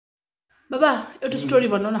Baba, एउटा story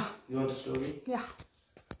भन्नु न. You want a story? Yeah.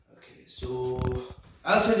 Okay, so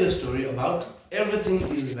I'll tell you a story about everything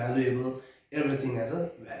is valuable, everything has a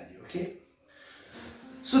value, okay?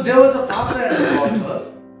 So there was a father and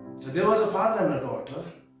a daughter.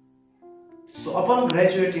 So upon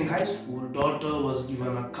graduating high school, daughter was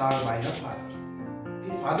given a car by her father.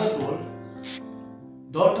 Okay, father told,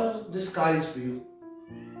 daughter, this car is for you.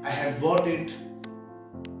 I had bought it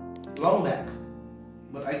long back,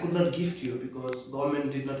 but I could not gift you because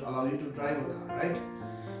government did not allow you to drive a car, right?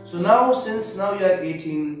 So now, since now you are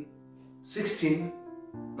 18, 16,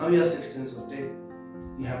 now you are 16, so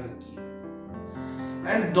you have the key.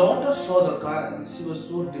 And daughter saw the car and she was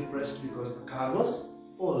so depressed because the car was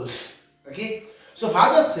old. Okay, so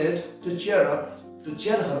father said to cheer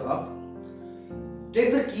her up,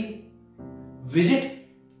 take the key, visit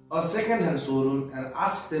a second-hand showroom and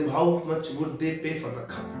ask them how much would they pay for the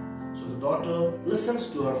car. So the daughter listened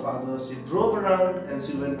to her father. She drove around and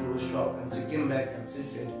she went to a shop and she came back and she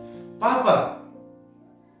said, Papa,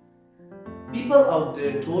 people out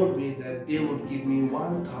there told me that they would give me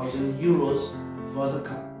 1,000 euros for the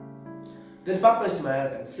car. Then Papa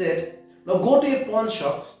smiled and said, now go to a pawn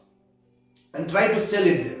shop and try to sell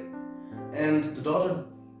it there. And the daughter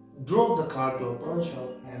drove the car to a pawn shop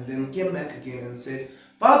and then came back again and said,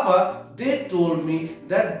 Papa, they told me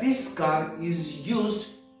that this car is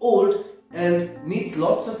used, old, and needs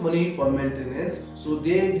lots of money for maintenance, so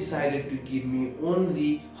they decided to give me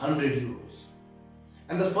only 100 euros.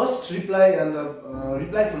 And the first reply and the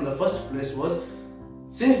reply from the first place was,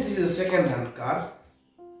 since this is a second-hand car,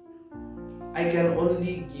 I can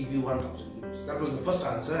only give you 1,000 euros. That was the first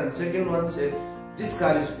answer. And second one said, this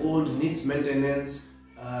car is old, needs maintenance,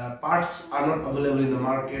 parts are not available in the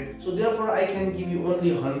market, so therefore I can give you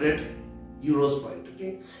only 100 euros for it.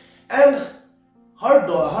 Okay, and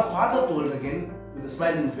her father told again with a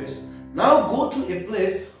smiling face, now go to a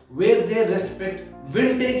place where they respect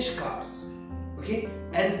vintage cars. Okay,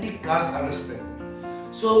 antique cars are respected.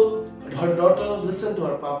 So her daughter listened to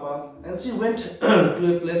her papa and she went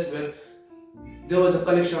to a place where there was a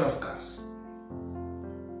collection of cars.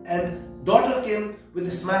 And daughter came with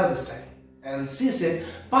a smile this time. And she said,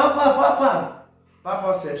 Papa.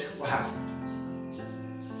 Papa said, wow.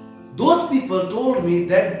 Those people told me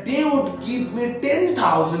that they would give me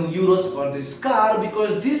 10,000 euros for this car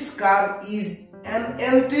because this car is an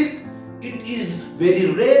antique. It is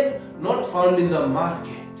very rare, not found in the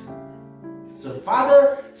market. So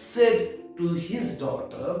father said to his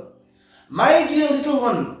daughter, my dear little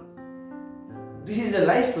one, this is a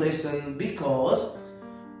life lesson because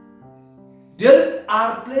there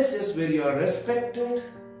are places where you are respected,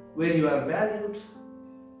 where you are valued.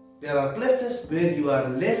 There are places where you are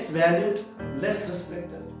less valued, less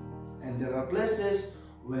respected. And there are places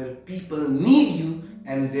where people need you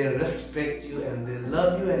and they respect you and they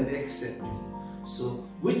love you and they accept you. So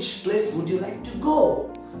which place would you like to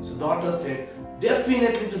go? So daughter said,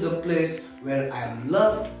 definitely to the place where I am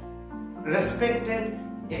loved, respected,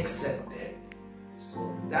 accepted.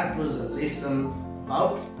 So that was a lesson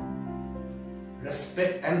about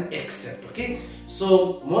respect and accept. Okay,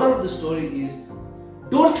 so moral of the story is,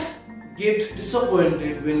 don't get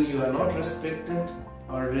disappointed when you are not respected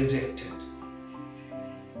or rejected.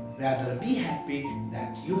 Rather be happy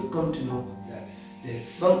that you've come to know that there is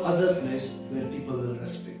some other place where people will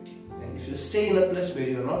respect you. And if you stay in a place where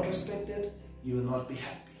you are not respected, you will not be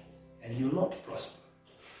happy and you will not prosper.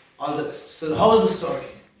 All the best. So how was the story?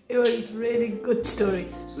 It was really good story.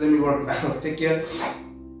 So let me work now. Take care.